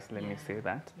surprised, let me say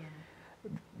that.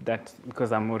 That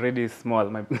because I'm already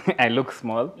small, I look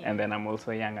small, and then I'm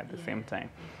also young at the same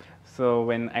time. So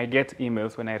when I get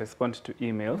emails, when I respond to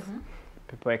emails,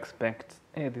 people expect,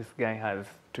 hey, this guy has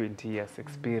 20 years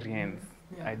experience.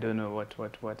 I don't know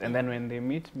what. And then when they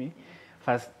meet me,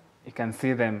 first you can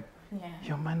see them,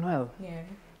 you're Manuel.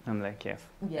 I'm like, yes.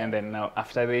 And then now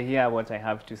after they hear what I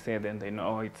have to say, then they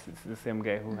know, oh, it's the same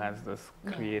guy who has those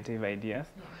creative ideas.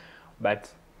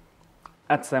 But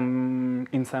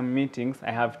in some meetings,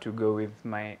 I have to go with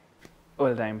my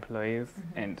older employees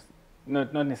and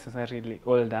not necessarily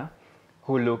older,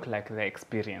 who look like they're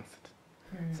experienced.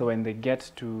 So when they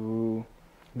get to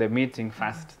the meeting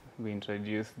first, we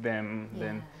introduce them,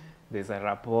 then there's a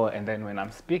rapport, and then when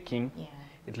I'm speaking,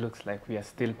 it looks like we are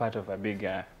still part of a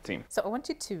bigger team. So I want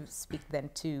you to speak then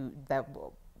to the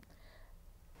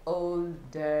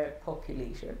older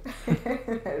population,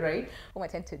 right? Who might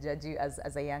tend to judge you as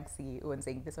a young CEO and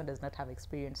saying this one does not have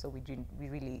experience, so we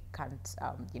really can't,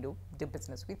 you know, do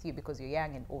business with you because you're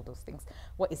young and all those things.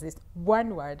 What is this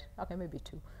one word, okay, maybe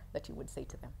two, that you would say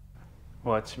to them?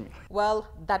 Watch me. Well,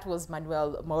 that was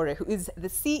Manuel More, who is the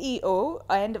CEO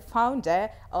and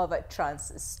founder of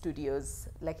Trance Studios.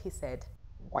 Like he said,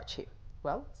 watch him.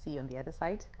 Well, see you on the other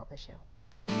side of the show.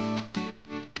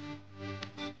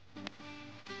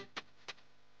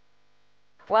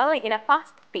 Well, in a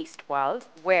fast-paced world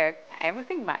where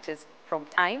everything matters from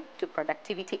time to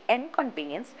productivity and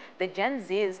convenience, the Gen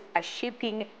Zs are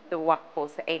shaping the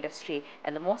workforce industry.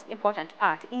 And the most important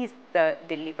part is the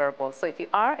deliverables. So if you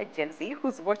are a Gen Z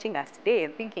who's watching us today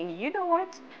and thinking, you know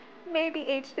what, maybe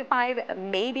 8 to 5,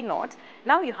 maybe not,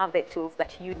 now you have the tools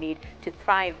that you need to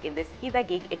thrive in this either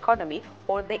gig economy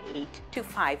or the 8 to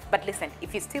 5. But listen,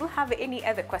 if you still have any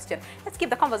other question, let's keep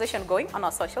the conversation going on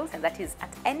our socials, and that is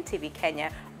at NTV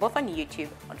Kenya, both on YouTube,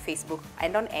 on Facebook,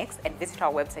 and on X, and visit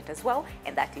our website as well,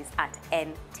 and that is at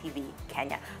NTV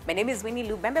Kenya. My name is Winnie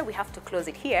Lubembe. We have to close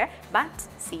it here, but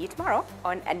see you tomorrow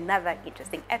on another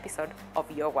interesting episode of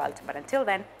Your World. But until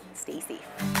then, stay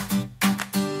safe.